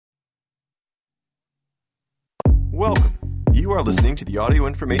Welcome. You are listening to the Audio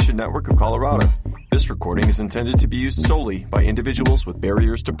Information Network of Colorado. This recording is intended to be used solely by individuals with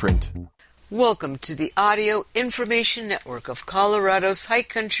barriers to print. Welcome to the Audio Information Network of Colorado's High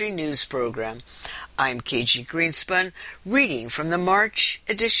Country News Program. I'm KG Greenspun, reading from the March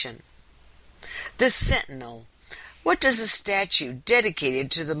edition. The Sentinel. What does a statue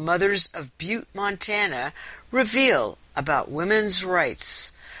dedicated to the mothers of Butte, Montana, reveal about women's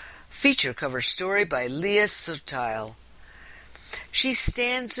rights? Feature cover story by Leah Sotile. She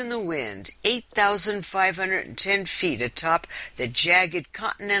stands in the wind, 8,510 feet atop the jagged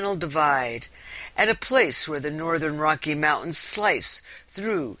Continental Divide, at a place where the northern Rocky Mountains slice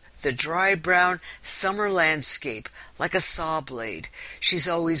through the dry brown summer landscape like a saw blade. She's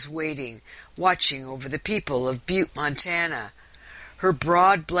always waiting, watching over the people of Butte, Montana. Her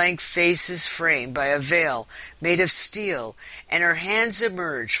broad, blank face is framed by a veil made of steel, and her hands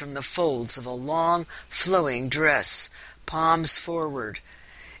emerge from the folds of a long, flowing dress, palms forward.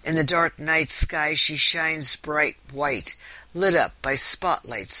 In the dark night sky she shines bright white, lit up by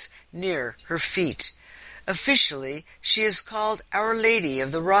spotlights near her feet. Officially, she is called Our Lady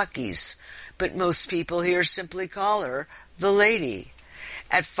of the Rockies, but most people here simply call her the Lady.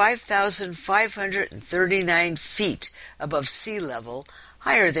 At 5,539 feet above sea level,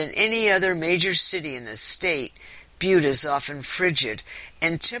 higher than any other major city in the state, Butte is often frigid,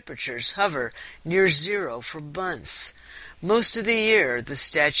 and temperatures hover near zero for months. Most of the year, the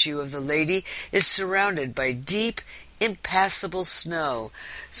statue of the Lady is surrounded by deep, impassable snow,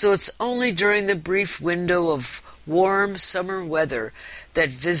 so it's only during the brief window of warm summer weather that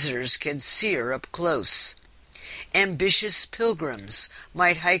visitors can see her up close. Ambitious pilgrims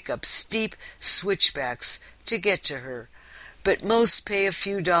might hike up steep switchbacks to get to her, but most pay a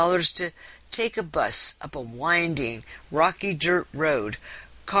few dollars to take a bus up a winding, rocky dirt road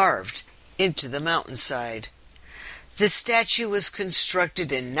carved into the mountainside. The statue was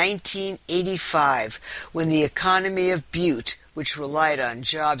constructed in 1985 when the economy of Butte, which relied on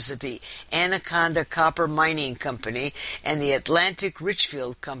jobs at the Anaconda Copper Mining Company and the Atlantic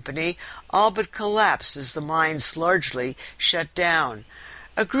Richfield Company, all but collapsed as the mines largely shut down.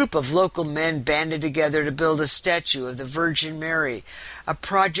 A group of local men banded together to build a statue of the Virgin Mary, a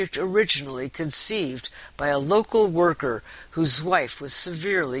project originally conceived by a local worker whose wife was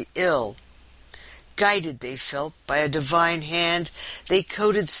severely ill. Guided, they felt, by a divine hand, they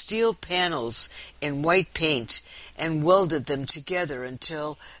coated steel panels in white paint and welded them together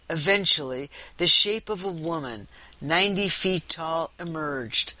until, eventually, the shape of a woman, 90 feet tall,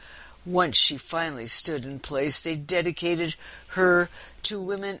 emerged. Once she finally stood in place, they dedicated her to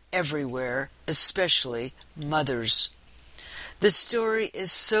women everywhere, especially mothers. The story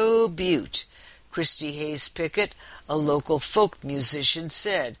is so Butte, Christy Hayes Pickett, a local folk musician,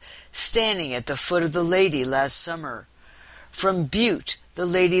 said, standing at the foot of the Lady last summer. From Butte, the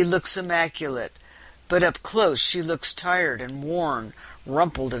Lady looks immaculate, but up close she looks tired and worn,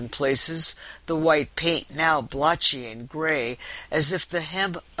 rumpled in places, the white paint now blotchy and gray, as if the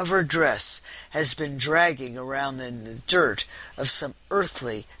hem of her dress has been dragging around in the dirt of some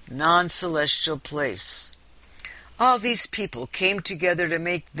earthly, non-celestial place. All these people came together to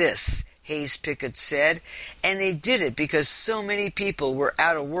make this, Hayes Pickett said, and they did it because so many people were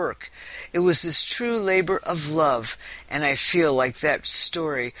out of work. It was this true labor of love, and I feel like that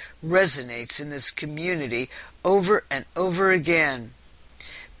story resonates in this community over and over again.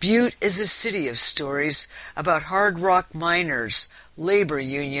 Butte is a city of stories about hard rock miners, labor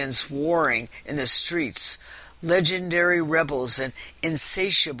unions warring in the streets, legendary rebels, and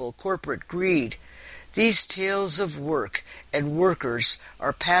insatiable corporate greed. These tales of work and workers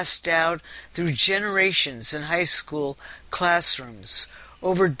are passed down through generations in high school classrooms,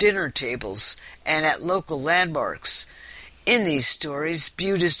 over dinner tables, and at local landmarks. In these stories,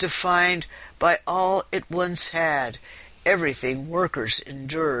 Butte is defined by all it once had, everything workers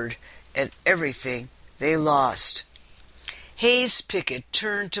endured, and everything they lost. Hayes Pickett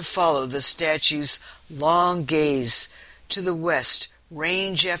turned to follow the statue's long gaze. To the west,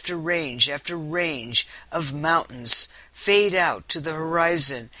 range after range after range of mountains fade out to the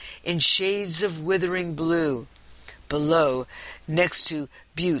horizon in shades of withering blue. Below, next to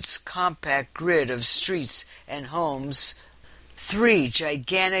Butte's compact grid of streets and homes, 3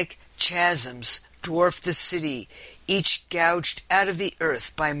 gigantic chasms dwarf the city, each gouged out of the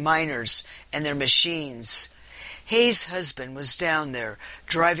earth by miners and their machines. Hayes' husband was down there,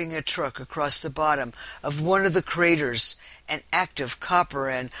 driving a truck across the bottom of one of the craters, an active copper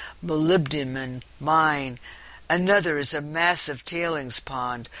and molybdenum mine. Another is a massive tailings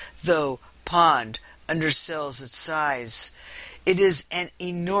pond, though pond undersells its size. It is an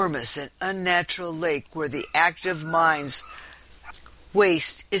enormous and unnatural lake where the active mine's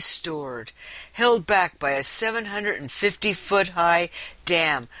waste is stored, held back by a 750-foot-high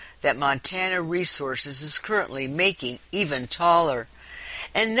dam that Montana Resources is currently making even taller.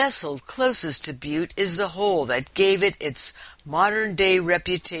 And nestled closest to Butte is the hole that gave it its modern-day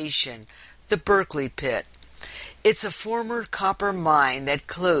reputation, the Berkeley Pit. It's a former copper mine that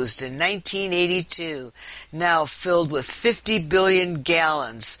closed in 1982, now filled with 50 billion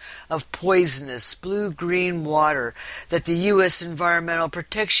gallons of poisonous blue-green water that the U.S. Environmental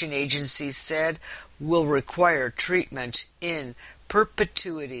Protection Agency said will require treatment in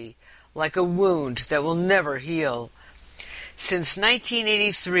perpetuity, like a wound that will never heal. Since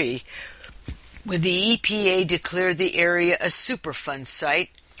 1983, when the EPA declared the area a Superfund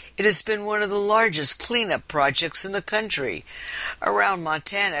site, it has been one of the largest cleanup projects in the country. Around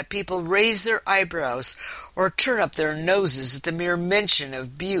Montana, people raise their eyebrows or turn up their noses at the mere mention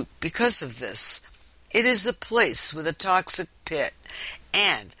of Butte because of this. It is a place with a toxic pit,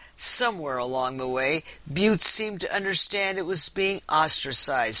 and somewhere along the way, Butte seemed to understand it was being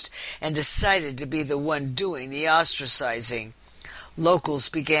ostracized and decided to be the one doing the ostracizing. Locals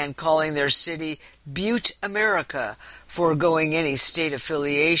began calling their city Butte, America, foregoing any state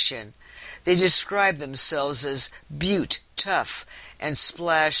affiliation. They described themselves as Butte Tough and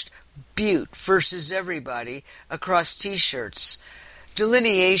splashed Butte versus everybody across T-shirts.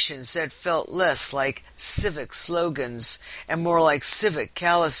 Delineations that felt less like civic slogans and more like civic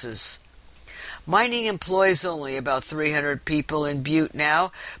calluses. Mining employs only about 300 people in Butte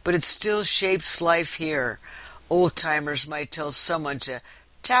now, but it still shapes life here. Old-timers might tell someone to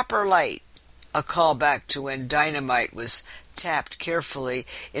tap her light, a callback to when dynamite was tapped carefully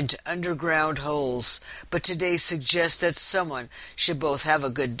into underground holes, but today suggests that someone should both have a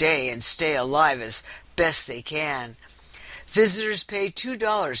good day and stay alive as best they can. Visitors pay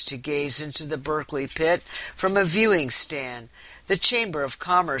 $2 to gaze into the Berkeley Pit from a viewing stand. The Chamber of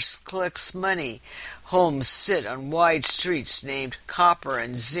Commerce collects money. Homes sit on wide streets named Copper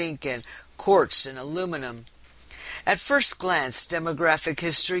and Zinc and Quartz and Aluminum. At first glance, demographic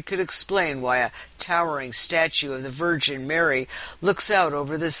history could explain why a towering statue of the Virgin Mary looks out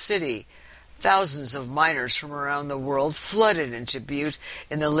over the city. Thousands of miners from around the world flooded into Butte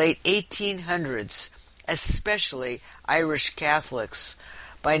in the late 1800s, especially Irish Catholics.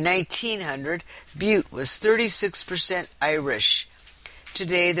 By 1900, Butte was 36% Irish.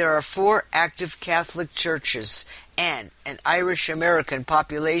 Today there are 4 active Catholic churches and an Irish-American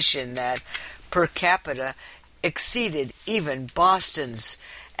population that, per capita, exceeded even Boston's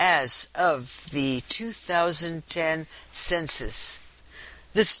as of the 2010 census.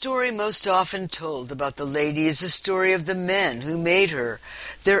 The story most often told about the lady is the story of the men who made her,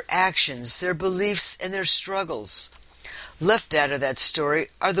 their actions, their beliefs, and their struggles. Left out of that story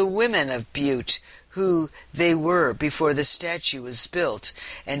are the women of Butte, who they were before the statue was built,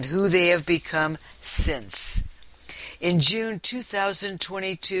 and who they have become since. In June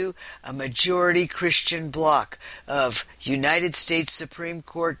 2022, a majority Christian bloc of United States Supreme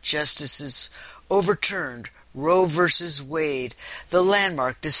Court justices overturned Roe v. Wade, the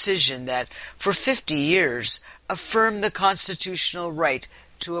landmark decision that, for 50 years, affirmed the constitutional right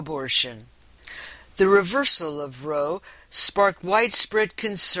to abortion. The reversal of Roe sparked widespread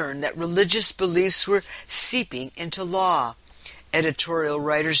concern that religious beliefs were seeping into law. Editorial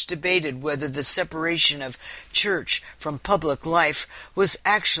writers debated whether the separation of church from public life was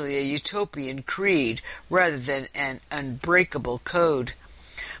actually a utopian creed rather than an unbreakable code.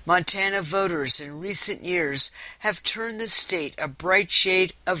 Montana voters in recent years have turned the state a bright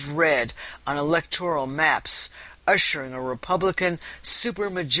shade of red on electoral maps, ushering a Republican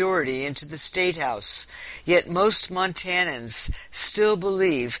supermajority into the State House. Yet most Montanans still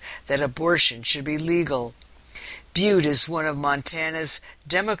believe that abortion should be legal. Butte is one of Montana's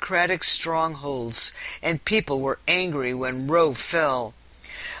Democratic strongholds, and people were angry when Roe fell.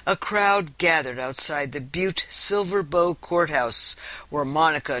 A crowd gathered outside the Butte Silver Bow Courthouse, where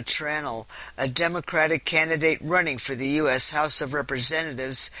Monica Tranel, a Democratic candidate running for the U.S. House of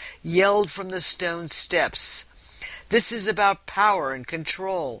Representatives, yelled from the stone steps. "This is about power and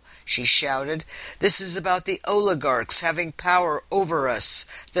control," she shouted. "This is about the oligarchs having power over us,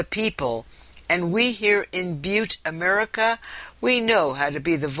 the people. And we here in Butte, America, we know how to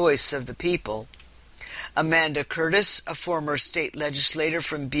be the voice of the people." Amanda Curtis, a former state legislator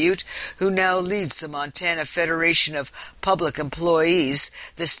from Butte, who now leads the Montana Federation of Public Employees,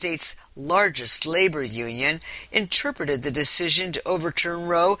 the state's largest labor union, interpreted the decision to overturn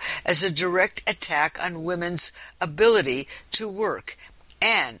Roe as a direct attack on women's ability to work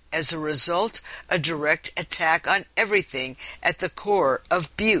and, as a result, a direct attack on everything at the core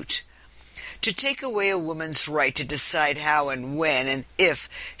of Butte. To take away a woman's right to decide how and when and if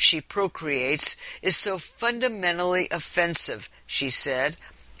she procreates is so fundamentally offensive, she said.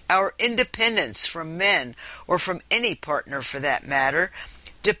 Our independence from men, or from any partner for that matter,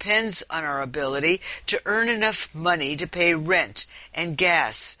 depends on our ability to earn enough money to pay rent and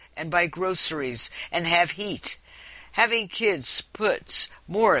gas and buy groceries and have heat. Having kids puts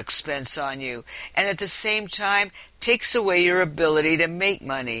more expense on you and at the same time takes away your ability to make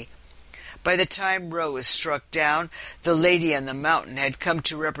money. By the time Roe was struck down, the lady on the mountain had come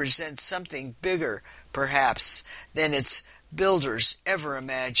to represent something bigger, perhaps, than its builders ever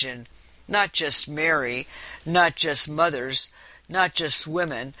imagined. Not just Mary, not just mothers, not just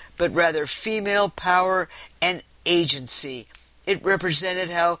women, but rather female power and agency. It represented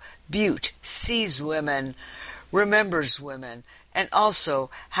how Butte sees women, remembers women, and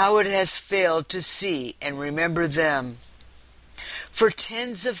also how it has failed to see and remember them. For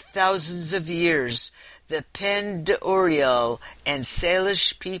tens of thousands of years, the Pen d'Oriole and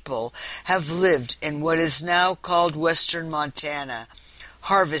Salish people have lived in what is now called western Montana,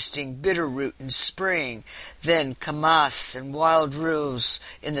 harvesting bitterroot in spring, then camas and wild rose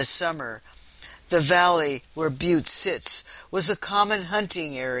in the summer. The valley where Butte sits was a common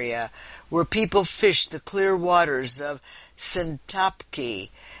hunting area where people fished the clear waters of Sentapke,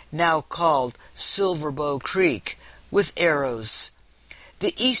 now called Silverbow Creek, with arrows.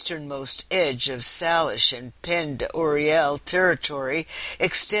 The easternmost edge of Salish and Pen d'Oriole territory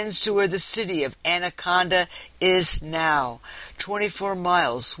extends to where the city of Anaconda is now, 24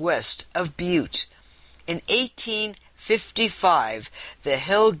 miles west of Butte. In 1855, the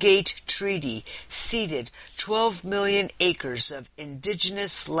Hellgate Treaty ceded 12 million acres of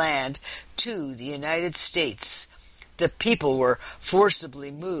indigenous land to the United States. The people were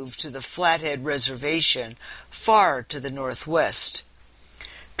forcibly moved to the Flathead Reservation, far to the northwest.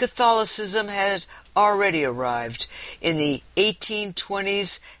 Catholicism had already arrived. In the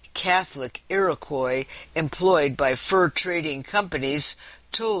 1820s, Catholic Iroquois, employed by fur trading companies,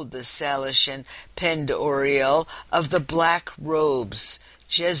 told the Salish and Pen d'Oriole of the Black Robes,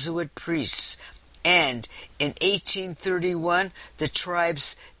 Jesuit priests, and in 1831 the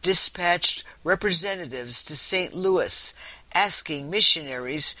tribes dispatched representatives to St. Louis, asking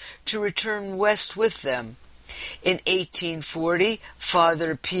missionaries to return west with them. In 1840,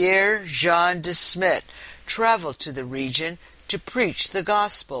 Father Pierre Jean de Smet traveled to the region to preach the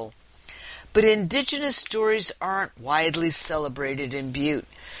gospel. But indigenous stories aren't widely celebrated in Butte.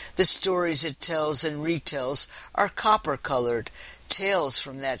 The stories it tells and retells are copper-colored, tales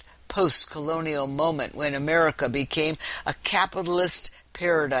from that post-colonial moment when America became a capitalist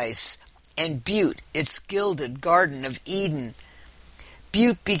paradise, and Butte its gilded Garden of Eden.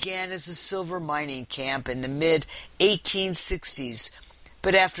 Butte began as a silver mining camp in the mid-1860s,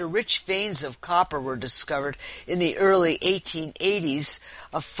 but after rich veins of copper were discovered in the early 1880s,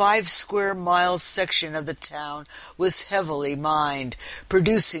 a 5-square-mile section of the town was heavily mined,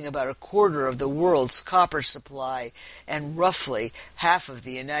 producing about a quarter of the world's copper supply and roughly half of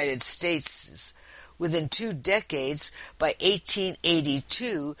the United States'. Within 2 decades, by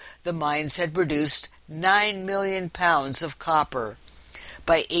 1882, the mines had produced 9 million pounds of copper.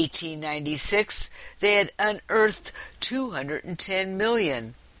 By 1896, they had unearthed 210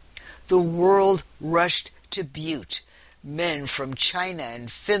 million. The world rushed to Butte. Men from China and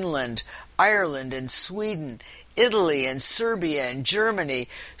Finland, Ireland and Sweden, Italy and Serbia and Germany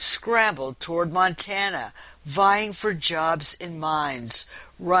scrambled toward Montana, vying for jobs in mines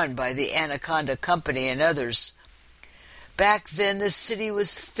run by the Anaconda Company and others. Back then the city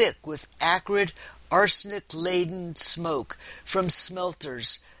was thick with acrid, arsenic-laden smoke from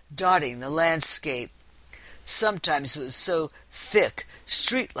smelters dotting the landscape. Sometimes it was so thick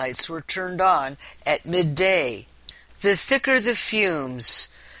streetlights were turned on at midday. The thicker the fumes,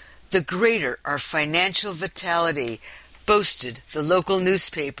 the greater our financial vitality, boasted the local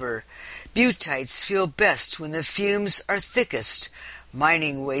newspaper. Butteites feel best when the fumes are thickest.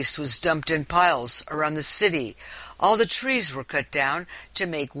 Mining waste was dumped in piles around the city. All the trees were cut down to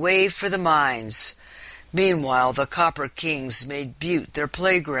make way for the mines. Meanwhile, the Copper Kings made Butte their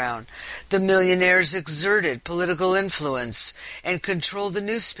playground. The millionaires exerted political influence and controlled the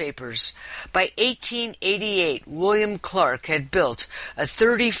newspapers. By 1888, William Clark had built a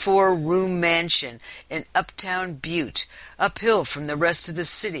 34-room mansion in uptown Butte, uphill from the rest of the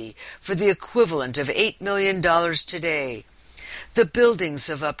city, for the equivalent of $8 million today. The buildings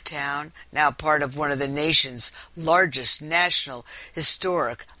of Uptown, now part of one of the nation's largest national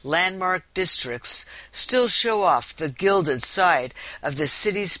historic landmark districts, still show off the gilded side of the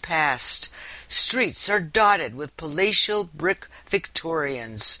city's past. Streets are dotted with palatial brick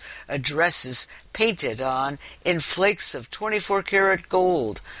Victorians, addresses painted on in flakes of 24-karat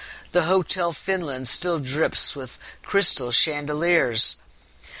gold. The Hotel Finland still drips with crystal chandeliers.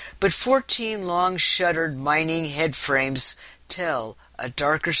 But 14 long-shuttered mining headframes tell a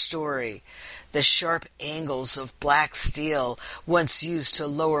darker story. The sharp angles of black steel, once used to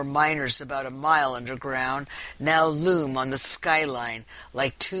lower miners about a mile underground, now loom on the skyline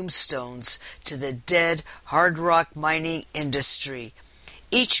like tombstones to the dead hard rock mining industry.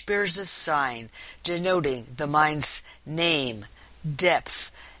 Each bears a sign denoting the mine's name, depth,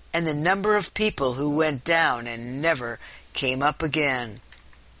 and the number of people who went down and never came up again.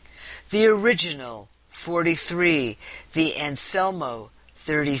 The original, 43, the Anselmo,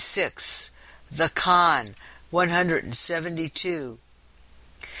 36, the Khan, 172.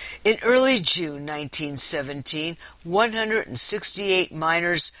 In early June 1917, 168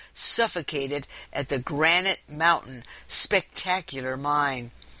 miners suffocated at the Granite Mountain Spectacular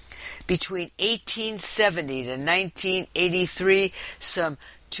Mine. Between 1870 to 1983, some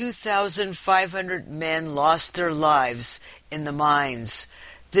 2,500 men lost their lives in the mines.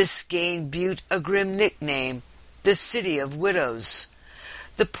 This gained Butte a grim nickname, the City of Widows.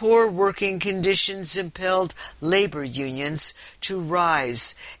 The poor working conditions impelled labor unions to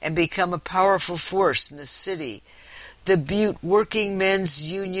rise and become a powerful force in the city. The Butte Working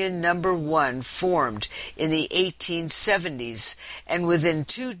Men's Union No. 1 formed in the 1870s, and within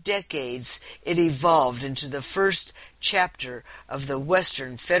 2 decades it evolved into the first chapter of the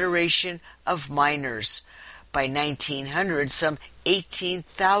Western Federation of Miners. By 1900, some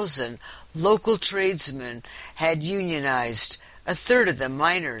 18,000 local tradesmen had unionized, a third of them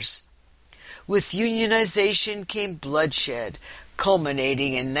miners. With unionization came bloodshed,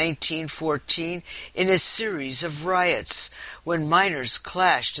 culminating in 1914 in a series of riots when miners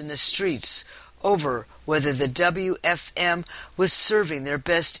clashed in the streets over whether the WFM was serving their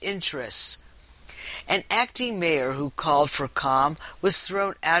best interests. An acting mayor who called for calm was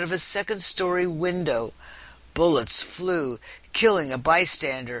thrown out of a second-story window. Bullets flew, killing a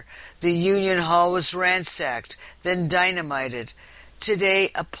bystander. The Union Hall was ransacked, then dynamited. Today,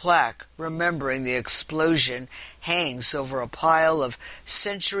 a plaque remembering the explosion hangs over a pile of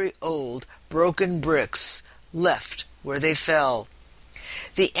century-old broken bricks left where they fell.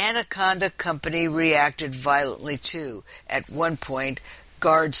 The Anaconda Company reacted violently too. At one point,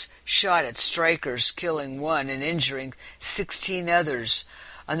 guards shot at strikers, killing 1 and injuring 16 others.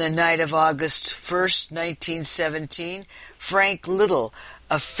 On the night of August 1st, 1917, Frank Little,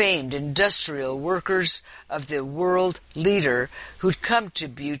 a famed industrial workers of the world leader who'd come to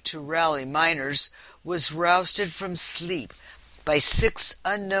Butte to rally miners, was rousted from sleep by 6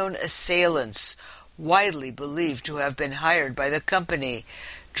 unknown assailants, widely believed to have been hired by the company,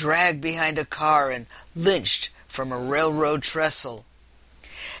 dragged behind a car and lynched from a railroad trestle.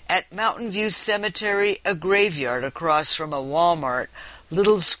 At Mountain View Cemetery, a graveyard across from a Walmart,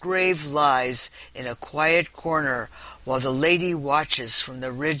 Little's grave lies in a quiet corner while the lady watches from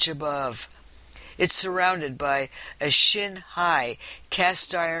the ridge above. It's surrounded by a shin-high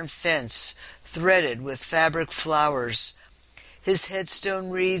cast-iron fence threaded with fabric flowers. His headstone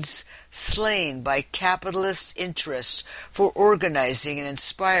reads, "Slain by capitalist interests for organizing and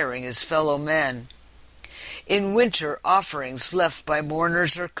inspiring his fellow men." In winter, offerings left by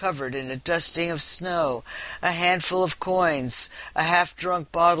mourners are covered in a dusting of snow, a handful of coins, a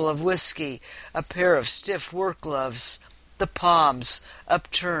half-drunk bottle of whiskey, a pair of stiff work gloves, the palms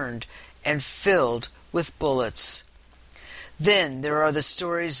upturned and filled with bullets. Then there are the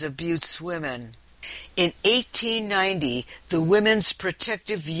stories of Butte's women. In 1890, the Women's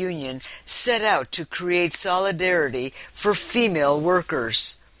Protective Union set out to create solidarity for female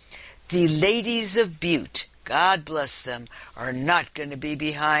workers. The ladies of Butte, God bless them, are not going to be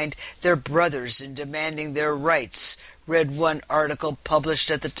behind their brothers in demanding their rights, read one article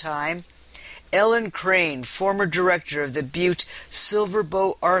published at the time. Ellen Crane, former director of the Butte Silver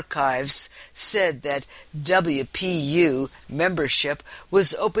Bow Archives, said that WPU membership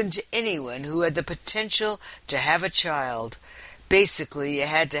was open to anyone who had the potential to have a child. Basically, you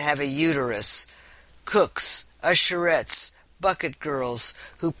had to have a uterus. Cooks, usherettes, bucket girls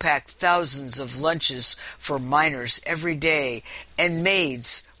who packed thousands of lunches for miners every day, and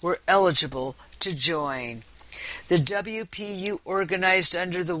maids were eligible to join. The WPU organized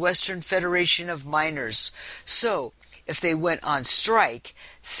under the Western Federation of Miners, so If they went on strike,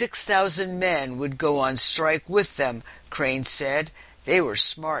 6,000 men would go on strike with them, Crane said. They were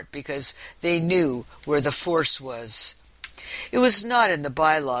smart because they knew where the force was. It was not in the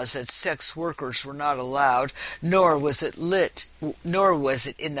bylaws that sex workers were not allowed, nor was it in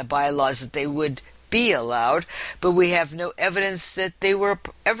the bylaws that they would be allowed, but we have no evidence that they were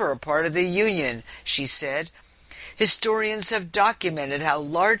ever a part of the union, she said. Historians have documented how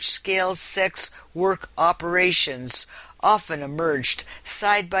large-scale sex work operations often emerged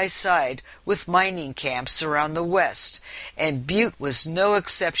side by side with mining camps around the West, and Butte was no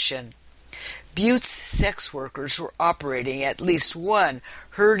exception. Butte's sex workers were operating at least one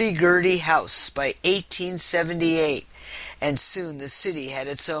hurdy-gurdy house by 1878, and soon the city had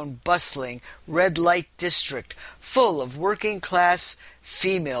its own bustling red-light district full of working-class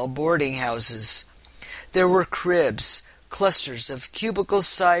female boarding houses. There were cribs, clusters of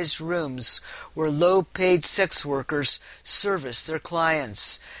cubicle-sized rooms where low-paid sex workers serviced their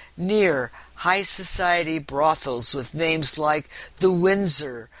clients, near high-society brothels with names like the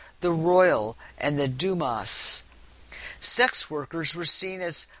Windsor, the Royal, and the Dumas. Sex workers were seen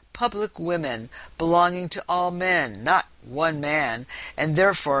as public women belonging to all men, not one man, and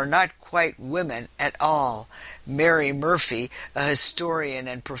therefore not quite women at all. Mary Murphy, a historian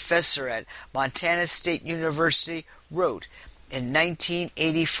and professor at Montana State University, wrote in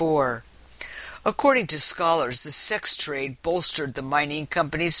 1984, "According to scholars, the sex trade bolstered the mining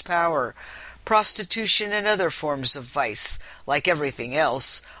company's power. Prostitution and other forms of vice, like everything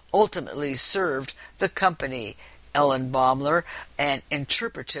else, ultimately served the company." Ellen Baumler, an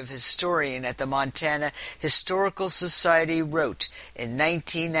interpretive historian at the Montana Historical Society, wrote in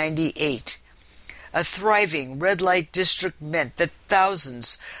 1998, "A thriving red-light district meant that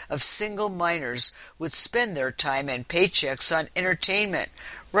thousands of single miners would spend their time and paychecks on entertainment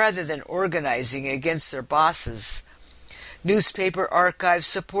rather than organizing against their bosses." Newspaper archives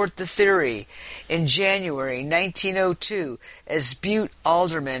support the theory. In January 1902, as Butte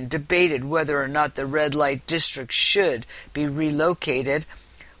aldermen debated whether or not the red light district should be relocated,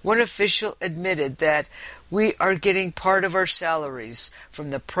 one official admitted that "we are getting part of our salaries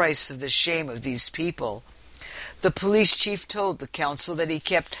from the price of the shame of these people." The police chief told the council that he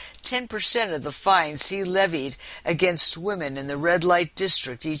kept 10% of the fines he levied against women in the red light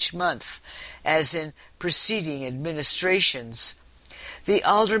district each month, as in preceding administrations. The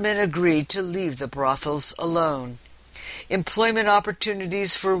aldermen agreed to leave the brothels alone. Employment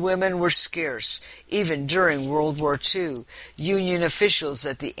opportunities for women were scarce, even during World War II. Union officials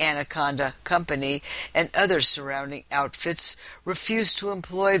at the Anaconda Company and other surrounding outfits refused to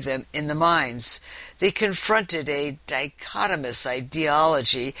employ them in the mines. They confronted a dichotomous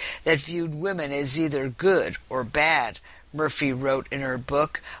ideology that viewed women as either good or bad. Murphy wrote in her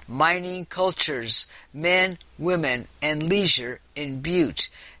book, Mining Cultures, Men, Women, and Leisure in Butte,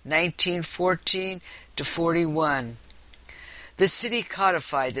 1914-41. The city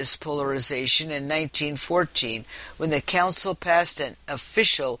codified this polarization in 1914 when the council passed an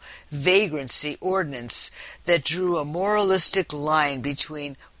official vagrancy ordinance that drew a moralistic line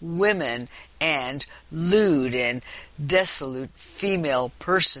between women and lewd and dissolute female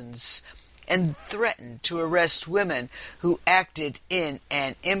persons, and threatened to arrest women who acted in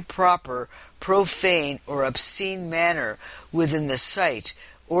an improper, profane, or obscene manner within the sight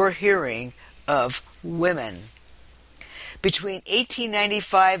or hearing of women. Between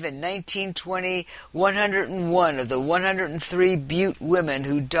 1895 and 1920, 101 of the 103 Butte women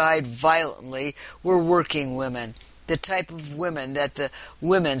who died violently were working women, the type of women that the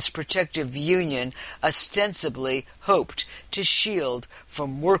Women's Protective Union ostensibly hoped to shield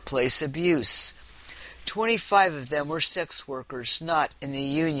from workplace abuse. 25 of them were sex workers, not in the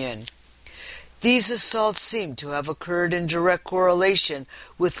union. These assaults seem to have occurred in direct correlation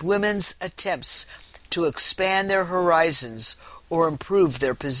with women's attempts to expand their horizons or improve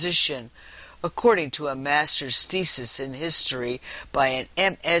their position, according to a master's thesis in history by an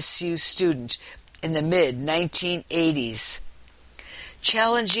MSU student in the mid-1980s.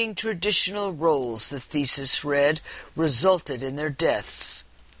 Challenging traditional roles, the thesis read, resulted in their deaths.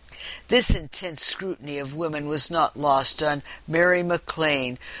 This intense scrutiny of women was not lost on Mary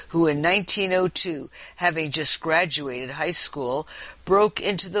McLean, who in 1902, having just graduated high school, broke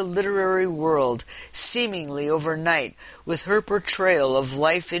into the literary world, seemingly overnight, with her portrayal of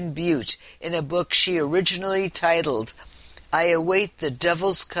life in Butte in a book she originally titled, I Await the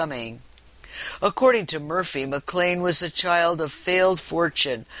Devil's Coming. According to Murphy, McLean was a child of failed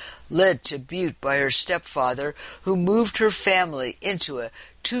fortune, led to Butte by her stepfather, who moved her family into a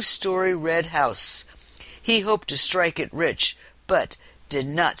 2-story red house. He hoped to strike it rich, but did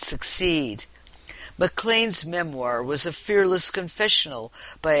not succeed. McLean's memoir was a fearless confessional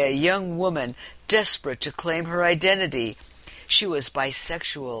by a young woman desperate to claim her identity. She was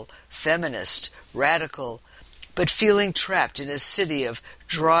bisexual, feminist, radical, but feeling trapped in a city of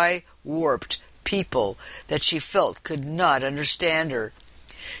dry, warped people that she felt could not understand her.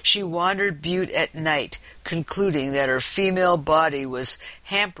 She wandered Butte at night, concluding that her female body was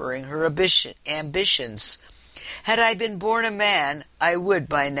hampering her ambitions. Had I been born a man, I would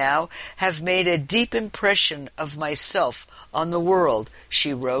by now have made a deep impression of myself on the world,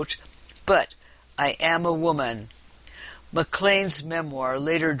 she wrote, but I am a woman. McLean's memoir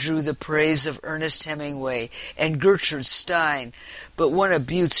later drew the praise of Ernest Hemingway and Gertrude Stein, but one of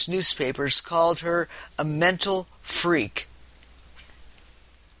Butte's newspapers called her a mental freak.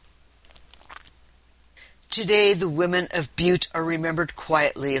 Today, the women of Butte are remembered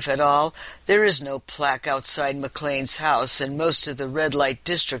quietly, if at all. There is no plaque outside McLean's house, and most of the red light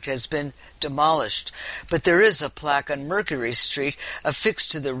district has been demolished. But there is a plaque on Mercury Street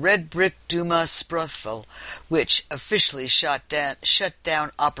affixed to the red brick Dumas brothel, which officially shut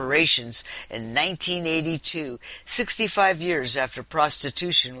down operations in 1982, 65 years after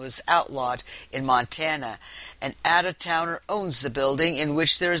prostitution was outlawed in Montana. An out-of-towner owns the building, in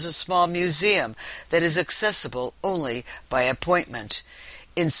which there is a small museum that is accessible only by appointment.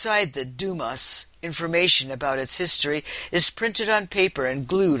 Inside the Dumas, information about its history is printed on paper and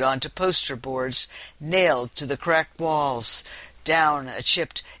glued onto poster boards nailed to the cracked walls. Down a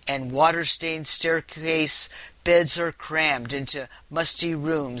chipped and water-stained staircase, beds are crammed into musty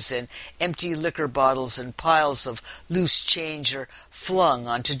rooms, and empty liquor bottles and piles of loose change are flung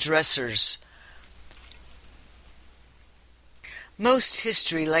onto dressers. Most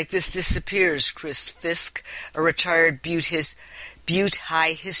history like this disappears, Chris Fisk, a retired Butte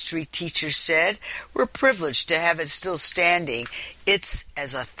High history teacher, said. We're privileged to have it still standing. It's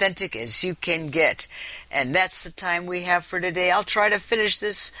as authentic as you can get. And that's the time we have for today. I'll try to finish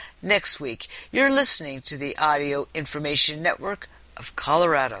this next week. You're listening to the Audio Information Network of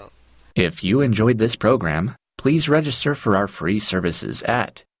Colorado. If you enjoyed this program, please register for our free services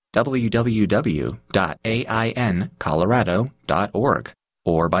at www.aincolorado.org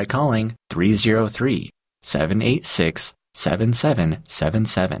or by calling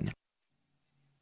 303-786-7777.